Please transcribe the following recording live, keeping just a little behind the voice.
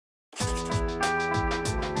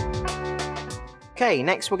Okay,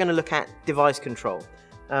 next we're going to look at device control.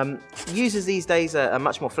 Users these days are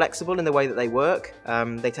much more flexible in the way that they work.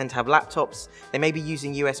 They tend to have laptops. They may be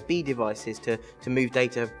using USB devices to move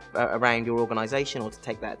data around your organization or to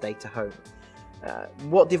take that data home.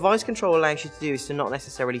 What device control allows you to do is to not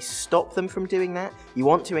necessarily stop them from doing that. You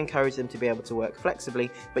want to encourage them to be able to work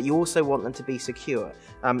flexibly, but you also want them to be secure.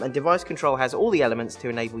 And device control has all the elements to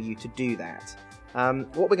enable you to do that.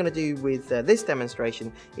 What we're going to do with this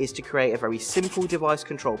demonstration is to create a very simple device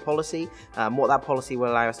control policy. What that policy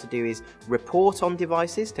will allow us to do is report on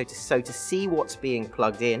devices, so to see what's being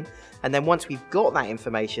plugged in, and then once we've got that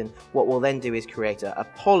information, what we'll then do is create a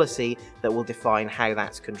policy that will define how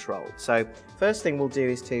that's controlled. So first thing we'll do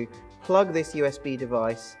is to plug this USB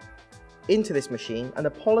device into this machine, and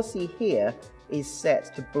the policy here is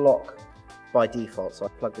set to block by default. So I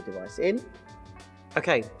plug the device in.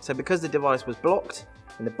 Okay, so because the device was blocked,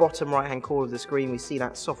 in the bottom right hand corner of the screen we see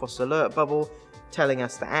that Sophos alert bubble telling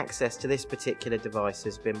us that access to this particular device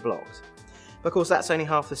has been blocked. But of course that's only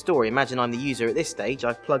half the story. Imagine I'm the user at this stage,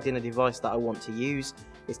 I've plugged in a device that I want to use,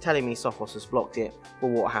 it's telling me Sophos has blocked it.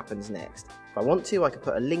 Well, what happens next? If I want to, I could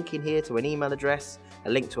put a link in here to an email address, a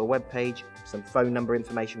link to a web page, some phone number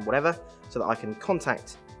information, whatever, so that I can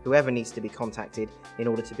contact whoever needs to be contacted in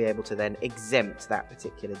order to be able to then exempt that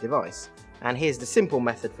particular device. And here's the simple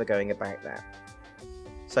method for going about that.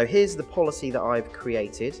 So here's the policy that I've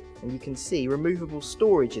created, and you can see removable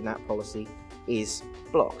storage in that policy is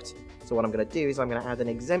blocked. So what I'm going to do is I'm going to add an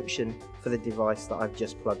exemption for the device that I've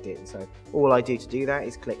just plugged in. So all I do to do that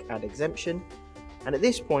is click Add Exemption, and at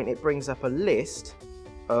this point it brings up a list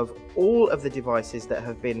of all of the devices that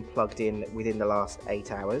have been plugged in within the last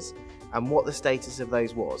 8 hours and what the status of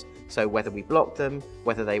those was. So whether we blocked them,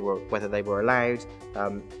 whether they were allowed,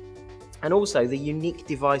 and also the unique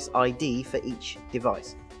device ID for each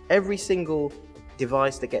device. Every single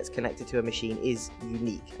device that gets connected to a machine is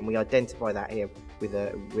unique, and we identify that here with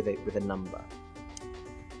a number.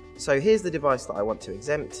 So here's the device that I want to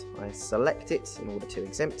exempt. I select it in order to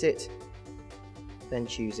exempt it, then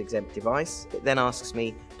choose Exempt Device. It then asks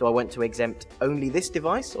me, do I want to exempt only this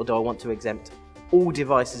device, or do I want to exempt all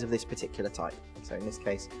devices of this particular type? So in this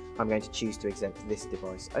case, I'm going to choose to exempt this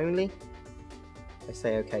device only. I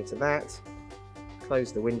say OK to that,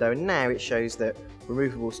 close the window, and now it shows that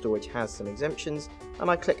removable storage has some exemptions, and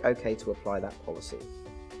I click OK to apply that policy.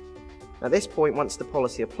 At this point, once the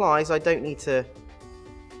policy applies, I don't need to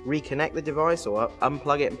reconnect the device or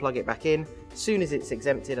unplug it and plug it back in. As soon as it's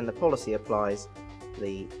exempted and the policy applies,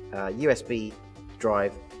 the USB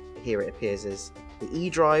drive, here it appears as the E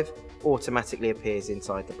drive, automatically appears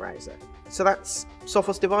inside the browser. So that's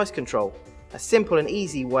Sophos Device Control, a simple and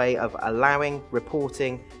easy way of allowing,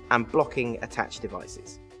 reporting and blocking attached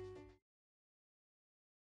devices.